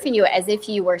care for you as if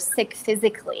you were sick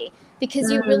physically,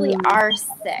 because you really are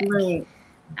sick.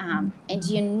 And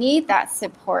you need that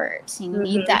support, you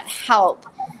need that help.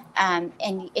 And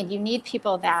you need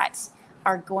people that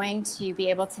are going to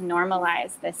be able to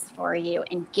normalize this for you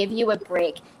and give you a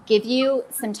break, give you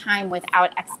some time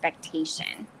without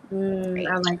expectation. Right?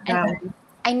 I like that. And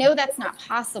I know that's not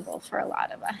possible for a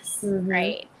lot of us,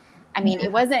 right? I mean,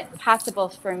 it wasn't possible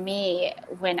for me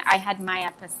when I had my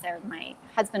episode. My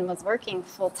husband was working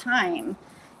full time,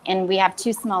 and we have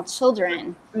 2 small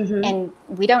children, and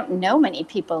we don't know many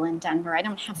people in Denver. I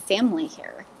don't have family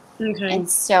here. And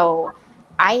so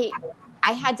I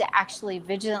had to actually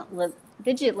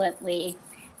vigilantly,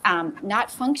 not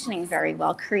functioning very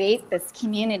well, create this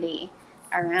community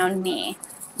around me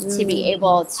to be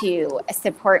able to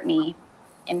support me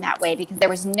in that way, because there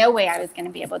was no way I was going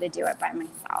to be able to do it by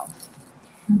myself.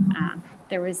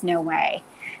 There was no way.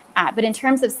 But in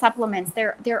terms of supplements,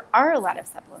 there are a lot of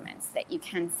supplements that you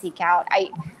can seek out.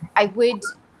 I would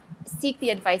seek the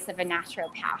advice of a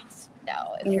naturopath,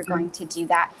 though, if you're going to do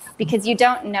that, because you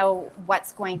don't know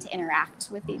what's going to interact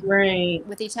with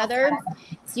each other.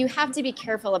 So you have to be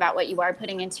careful about what you are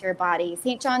putting into your body.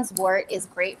 St. John's wort is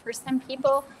great for some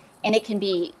people, and it can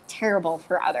be terrible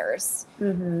for others.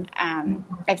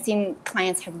 I've seen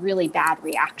clients have really bad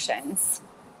reactions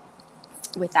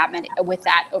with that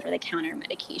over-the-counter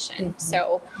medication.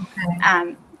 So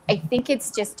I think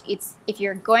it's if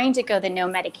you're going to go the no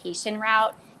medication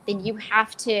route, then you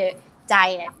have to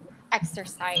diet,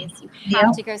 exercise, you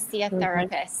have to go see a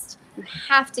therapist, you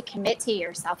have to commit to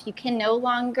yourself. You can no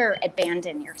longer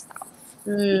abandon yourself.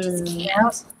 You just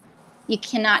can't. You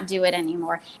cannot do it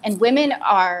anymore. And women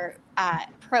are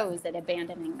pros at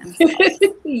abandoning themselves.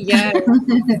 Yeah.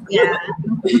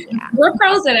 We're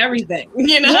pros at everything,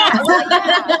 you know?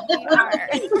 We are.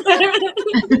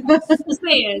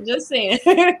 Just saying.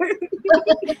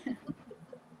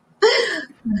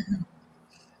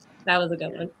 That was a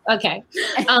good one. Okay.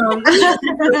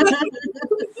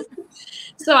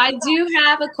 So I do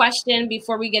have a question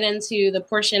before we get into the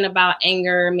portion about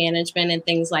anger management and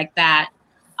things like that.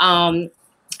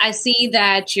 I see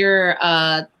that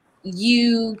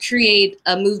you create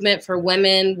a movement for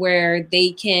women where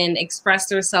they can express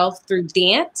themselves through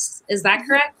dance. Is that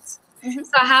correct?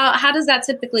 So how does that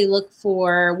typically look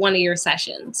for one of your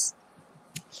sessions?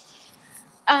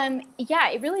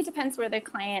 It really depends where the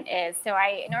client is. So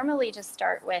I normally just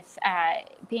start with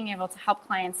being able to help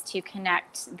clients to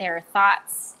connect their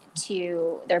thoughts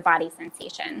to their body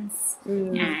sensations.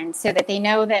 And so that they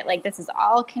know that like this is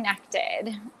all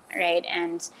connected, right?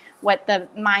 And what the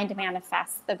mind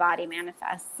manifests, the body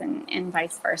manifests, and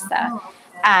vice versa.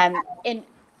 And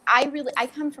I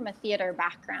come from a theater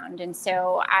background, and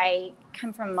so I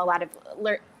come from a lot of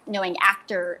knowing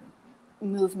actor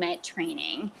movement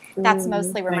training. That's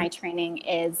mostly where my training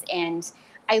is. And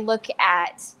I look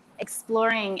at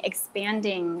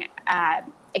expanding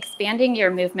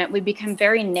your movement. We become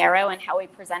very narrow in how we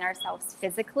present ourselves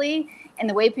physically. And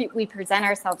the way we present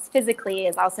ourselves physically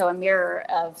is also a mirror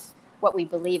of what we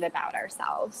believe about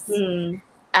ourselves.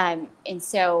 And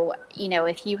so,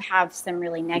 if you have some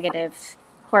really negative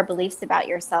core beliefs about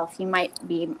yourself, you might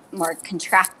be more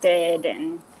contracted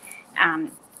and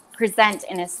present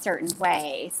in a certain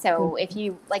way. So if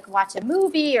you like watch a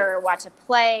movie or watch a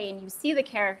play and you see the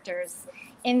characters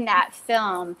in that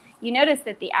film, you notice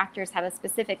that the actors have a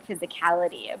specific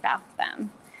physicality about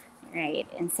them, right?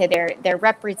 And so they're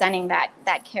representing that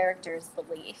character's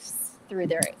beliefs through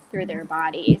their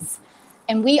bodies.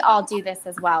 And we all do this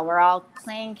as well. We're all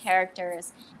playing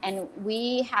characters, and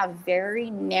we have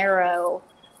very narrow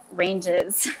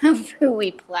ranges of who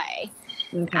we play.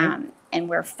 And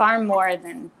we're far more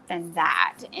than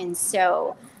that. And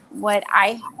so what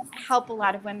I help a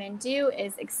lot of women do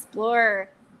is explore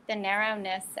the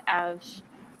narrowness of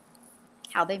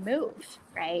how they move,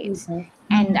 right?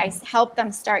 And I help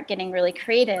them start getting really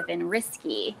creative and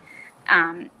risky,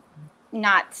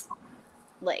 not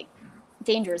like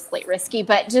dangerously risky,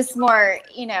 but just more,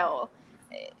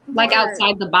 like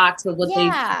outside the box of what they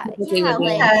would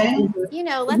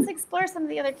do. Let's explore some of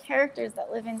the other characters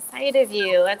that live inside of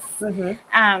you. Let's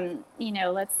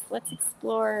let's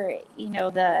explore,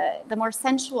 the more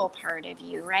sensual part of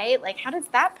you, right? Like, how does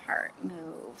that part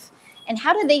move? And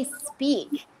how do they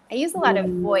speak? I use a lot of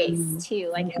voice too.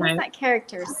 Like, how does that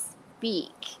character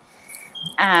speak?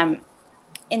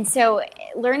 And so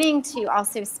learning to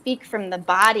also speak from the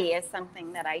body is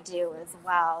something that I do as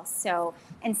well. So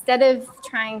instead of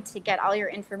trying to get all your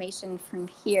information from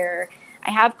here,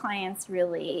 I have clients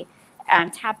really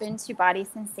tap into body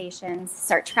sensations,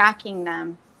 start tracking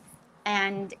them,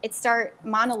 and start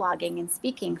monologuing and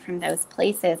speaking from those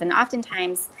places. And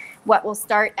oftentimes what will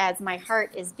start as my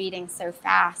heart is beating so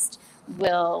fast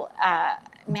will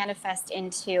manifest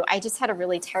into, I just had a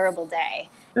really terrible day.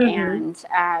 And,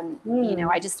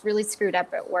 I just really screwed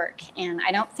up at work, and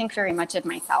I don't think very much of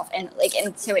myself. And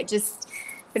so it just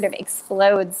sort of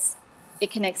explodes.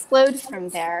 It can explode from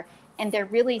there. And they're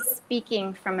really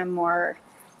speaking from a more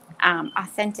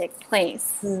authentic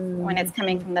place when it's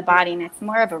coming from the body, and it's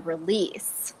more of a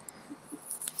release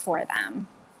for them.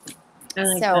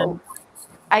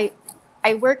 I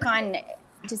work on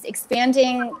just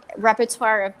expanding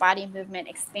repertoire of body movement,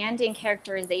 expanding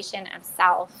characterization of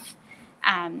self,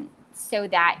 so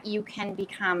that you can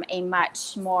become a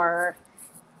much more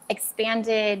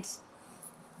expanded,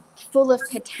 full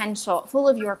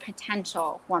of your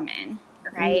potential woman,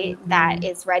 right? That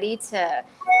is ready to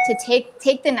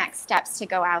take the next steps to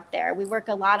go out there. We work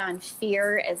a lot on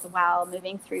fear as well,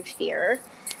 moving through fear.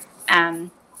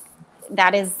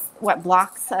 That is what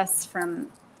blocks us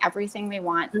from everything we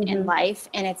want in life.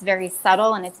 And it's very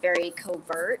subtle and it's very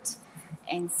covert.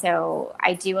 And so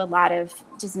I do a lot of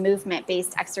just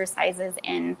movement-based exercises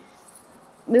in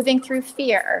moving through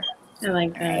fear. I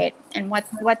like that. Right? And what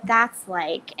that's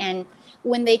like. And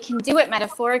when they can do it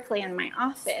metaphorically in my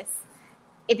office,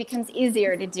 it becomes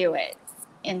easier to do it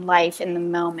in life, in the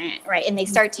moment, right? And they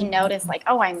start to notice like,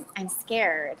 oh, I'm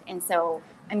scared. And so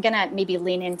I'm going to maybe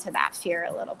lean into that fear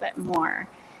a little bit more,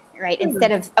 right?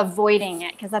 Instead of avoiding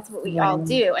it, because that's what we all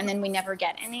do. And then we never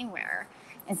get anywhere.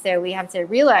 And so we have to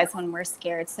realize when we're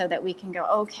scared so that we can go,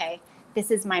 okay,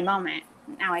 this is my moment.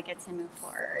 Now I get to move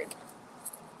forward.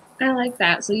 I like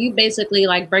that. So you basically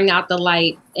like bring out the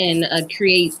light and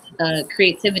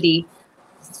creativity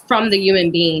from the human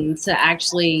being to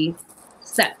actually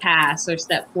step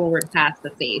forward past the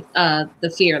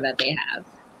fear that they have.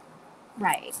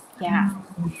 Right. Yeah.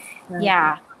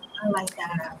 Yeah. I like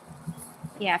that.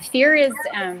 Yeah. Fear is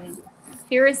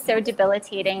so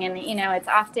debilitating, and it's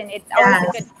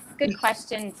always a good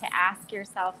question to ask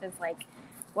yourself is like,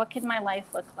 what could my life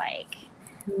look like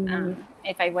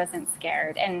if I wasn't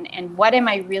scared, and what am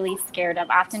I really scared of?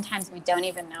 Oftentimes we don't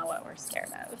even know what we're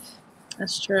scared of.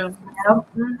 That's true. Yep.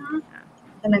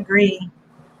 And agree.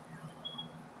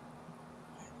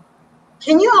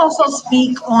 Can you also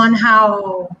speak on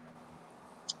how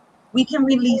we can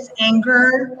release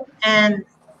anger and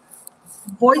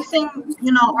voicing,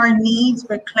 our needs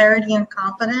with clarity and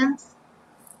confidence?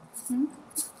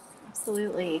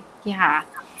 Absolutely. Yeah.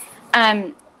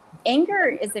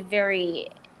 Anger is a very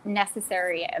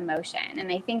necessary emotion,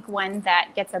 and I think one that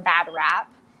gets a bad rap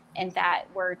and that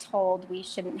we're told we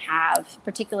shouldn't have,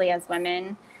 particularly as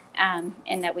women, and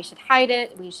that we should hide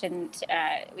it, we shouldn't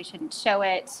show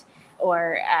it,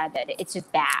 or that it's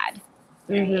just bad,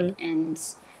 right? And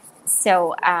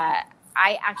so I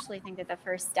I actually think that the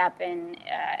first step in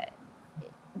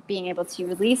being able to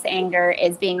release anger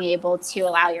is being able to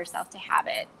allow yourself to have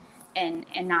it and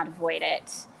not avoid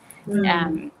it.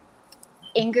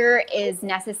 Anger is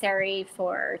necessary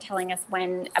for telling us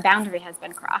when a boundary has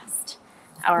been crossed,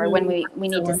 or when we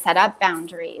need to set up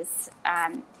boundaries.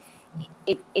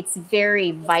 It's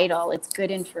very vital. It's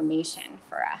good information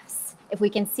for us. If we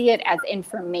can see it as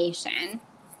information,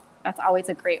 that's always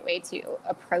a great way to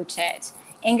approach it.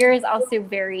 Anger is also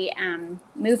very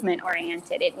movement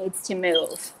oriented. It needs to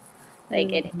move.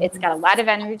 Like it's got a lot of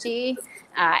energy,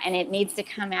 and it needs to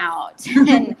come out.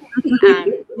 And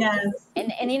Yes.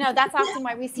 And you know, that's often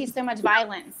why we see so much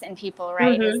violence in people,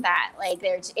 right? Is that like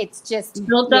it's just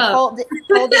built you up. hold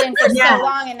it in for so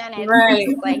long, and then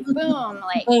it's like boom,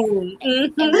 like Boom.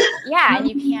 and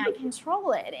you can't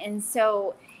control it. And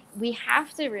so we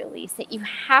have to release it. You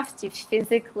have to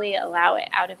physically allow it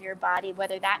out of your body,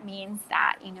 whether that means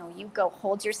that, you know, you go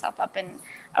hold yourself up in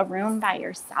a room by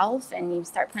yourself and you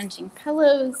start punching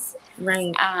pillows.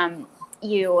 Right.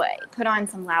 You put on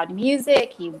some loud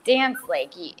music, you dance,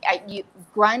 like you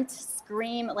grunt,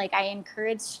 scream. Like I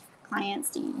encourage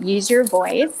clients to use your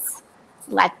voice,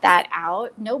 let that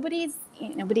out. Nobody's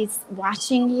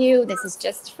watching you. This is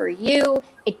just for you.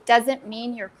 It doesn't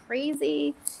mean you're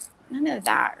crazy. None of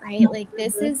that, right? Like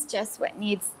this is just what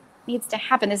needs to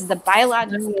happen. This is a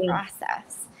biological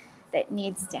process that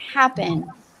needs to happen.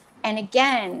 And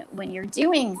again, when you're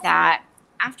doing that,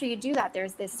 after you do that,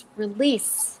 there's this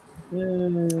release.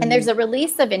 And there's a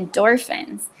release of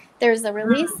endorphins. There's a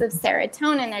release of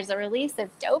serotonin. There's a release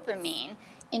of dopamine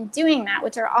in doing that,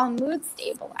 which are all mood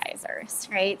stabilizers,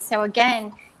 right? So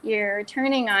again, you're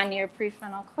turning on your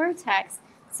prefrontal cortex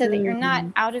so that you're not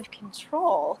out of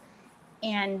control.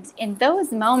 And in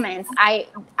those moments, I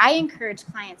encourage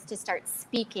clients to start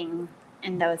speaking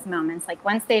in those moments. Like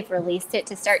once they've released it,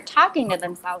 to start talking to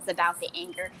themselves about the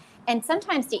anger. And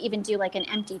sometimes to even do like an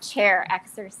empty chair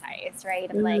exercise,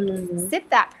 right? Of like sit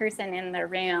that person in the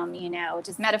room, you know,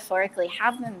 just metaphorically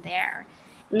have them there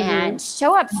and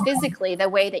show up physically the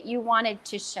way that you wanted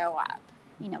to show up,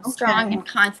 you know, strong and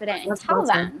confident, and tell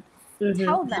them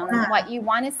what you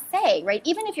want to say, right?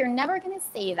 Even if you're never going to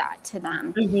say that to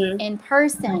them in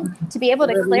person, to be able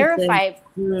to clarify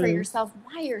for yourself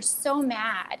why you're so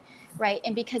mad. Right.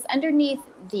 And because underneath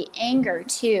the anger,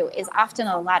 too, is often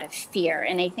a lot of fear.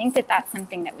 And I think that that's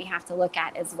something that we have to look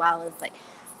at as well, is like,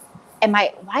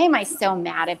 why am I so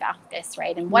mad about this?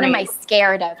 Right. And what am I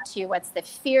scared of, too? What's the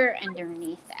fear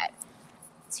underneath it,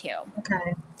 too?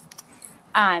 Okay.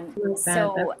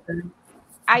 So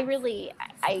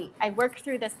I work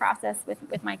through this process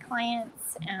with my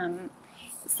clients.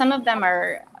 Some of them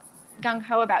are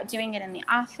gung-ho about doing it in the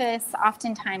office,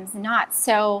 oftentimes not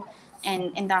so.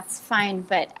 And that's fine.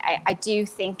 But I do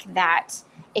think that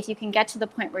if you can get to the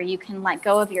point where you can let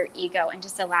go of your ego and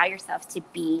just allow yourself to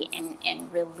be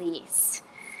and release,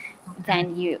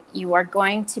 then you are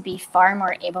going to be far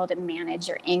more able to manage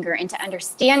your anger and to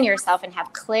understand yourself and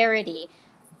have clarity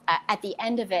at the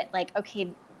end of it. Like,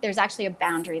 okay, there's actually a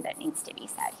boundary that needs to be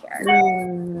set here.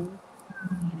 You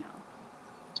know.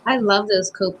 I love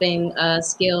those coping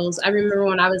skills. I remember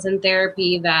when I was in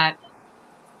therapy that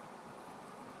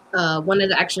one of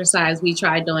the exercises we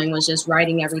tried doing was just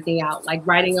writing everything out, like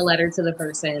writing a letter to the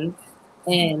person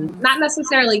and not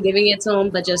necessarily giving it to them,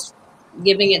 but just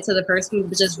giving it to the person,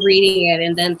 but just reading it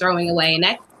and then throwing away. And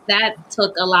that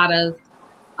took a lot of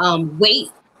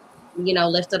weight, you know,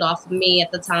 lifted off of me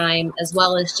at the time, as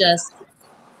well as just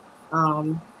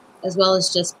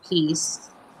peace,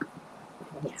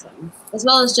 as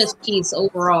well as just peace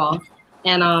overall.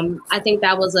 And I think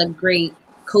that was a great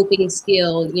coping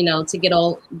skill, you know, to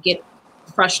get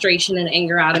frustration and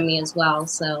anger out of me as well.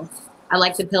 So I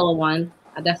like the pillow one.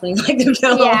 I definitely like the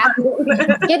pillow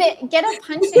one. Get a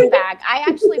punching bag. I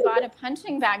actually bought a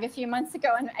punching bag a few months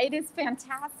ago, and it is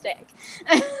fantastic.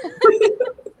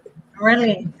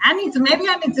 Really? Maybe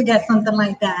I need to get something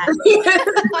like that.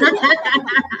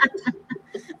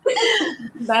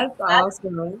 That's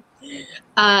awesome.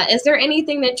 Is there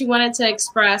anything that you wanted to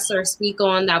express or speak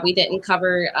on that we didn't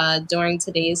cover during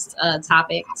today's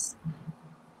topics?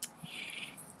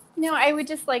 No, I would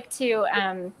just like to,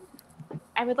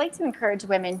 encourage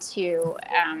women to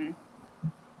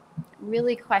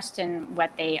really question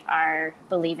what they are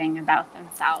believing about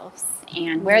themselves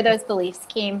and where those beliefs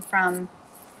came from.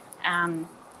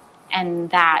 And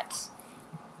that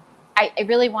I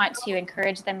really want to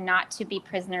encourage them not to be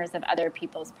prisoners of other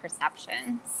people's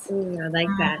perceptions. I like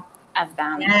that. Of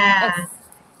them. Yeah.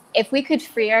 If we could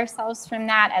free ourselves from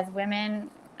that as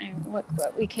women, what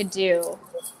we could do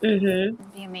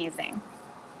would be amazing.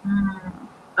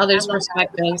 others'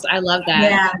 perspectives. I love that.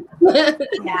 Yeah.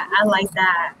 Yeah, I like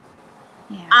that.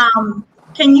 Yeah.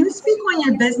 Can you speak on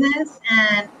your business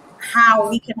and how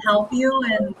we can help you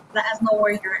and let us know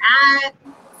where you're at?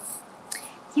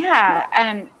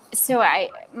 Yeah. So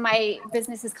my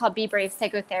business is called Be Brave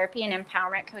Psychotherapy and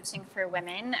Empowerment Coaching for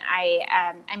Women.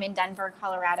 I'm in Denver,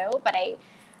 Colorado, but I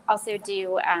also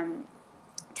do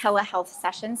telehealth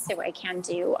sessions, so I can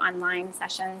do online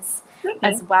sessions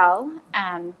as well.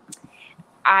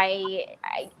 I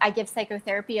give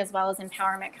psychotherapy as well as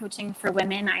empowerment coaching for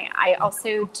women. I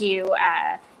also do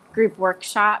group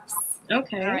workshops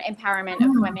for empowerment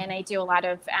of women. I do a lot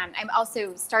of, I'm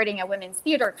also starting a women's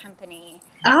theater company.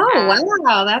 Oh,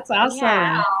 wow. That's awesome.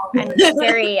 Yeah, I'm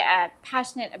very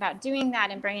passionate about doing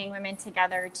that and bringing women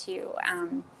together to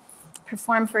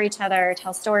perform for each other,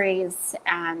 tell stories.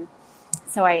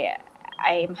 So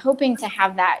I'm hoping to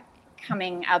have that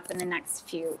coming up in the next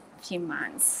few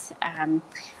months. I'm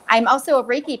also a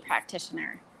Reiki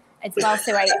practitioner as well,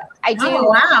 so I do. Oh,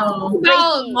 wow!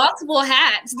 Reiki. Multiple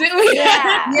hats, didn't we?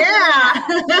 Yeah.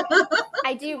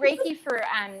 I do Reiki for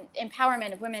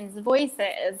empowerment of women's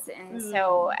voices, and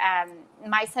so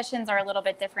my sessions are a little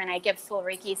bit different. I give full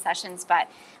Reiki sessions, but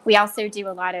we also do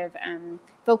a lot of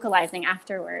vocalizing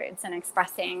afterwards and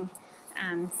expressing.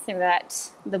 So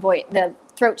that the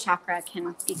throat chakra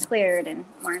can be cleared and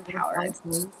more empowered.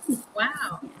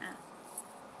 Wow.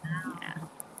 Yeah.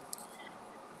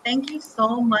 Thank you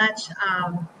so much,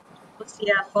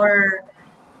 Lucia, for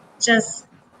just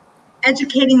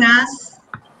educating us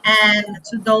and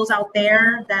to those out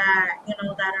there that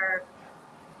that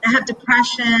have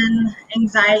depression,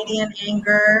 anxiety, and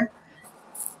anger.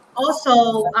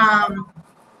 Also,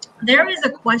 there is a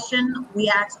question we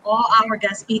ask all our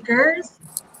guest speakers.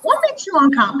 What makes you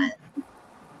uncommon?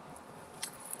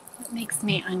 What makes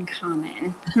me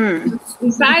uncommon?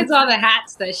 Besides all the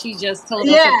hats that she just told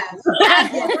us. Yes.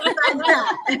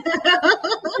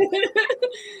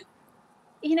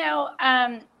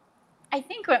 I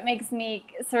think what makes me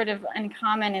sort of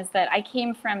uncommon is that I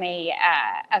came from a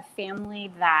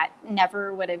family that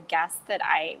never would have guessed that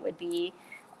I would be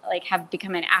have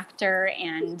become an actor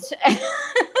and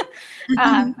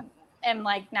am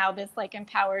now this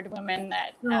empowered woman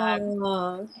that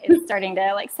is starting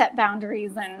to set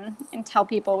boundaries and tell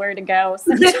people where to go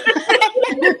sometimes.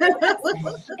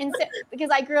 And so,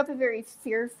 because I grew up a very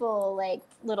fearful,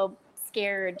 little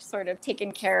scared, sort of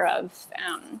taken care of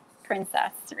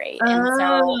princess, right? And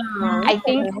so I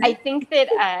think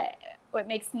that what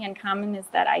makes me uncommon is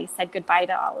that I said goodbye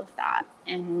to all of that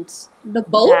and the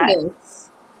boldness.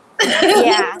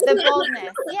 The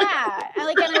boldness. Yeah,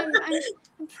 and I'm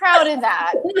proud of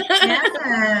that.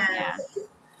 Yes.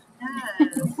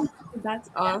 Yes. That's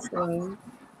awesome.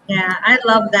 Yeah, I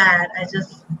love that.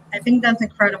 I think that's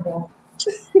incredible.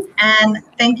 And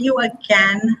thank you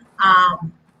again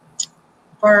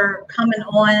for coming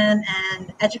on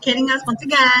and educating us once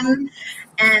again.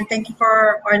 And thank you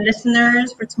for our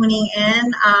listeners for tuning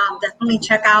in. Definitely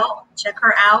check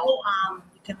her out.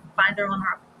 You can find her on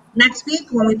her next week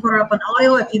when we put her up on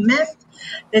audio if you missed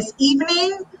this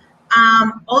evening.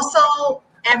 Also,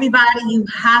 everybody, you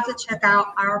have to check out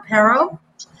our apparel.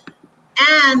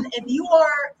 And if you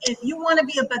want to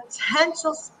be a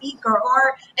potential speaker,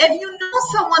 or if you know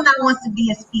someone that wants to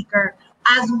be a speaker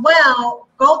as well,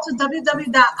 go to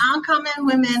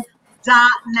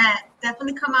www.uncommonwomen.net.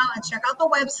 Definitely come out and check out the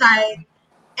website.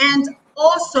 And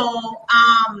also,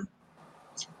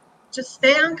 just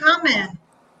stay uncommon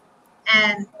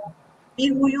and be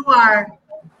who you are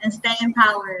and stay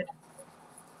empowered.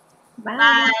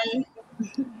 Bye.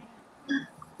 Bye.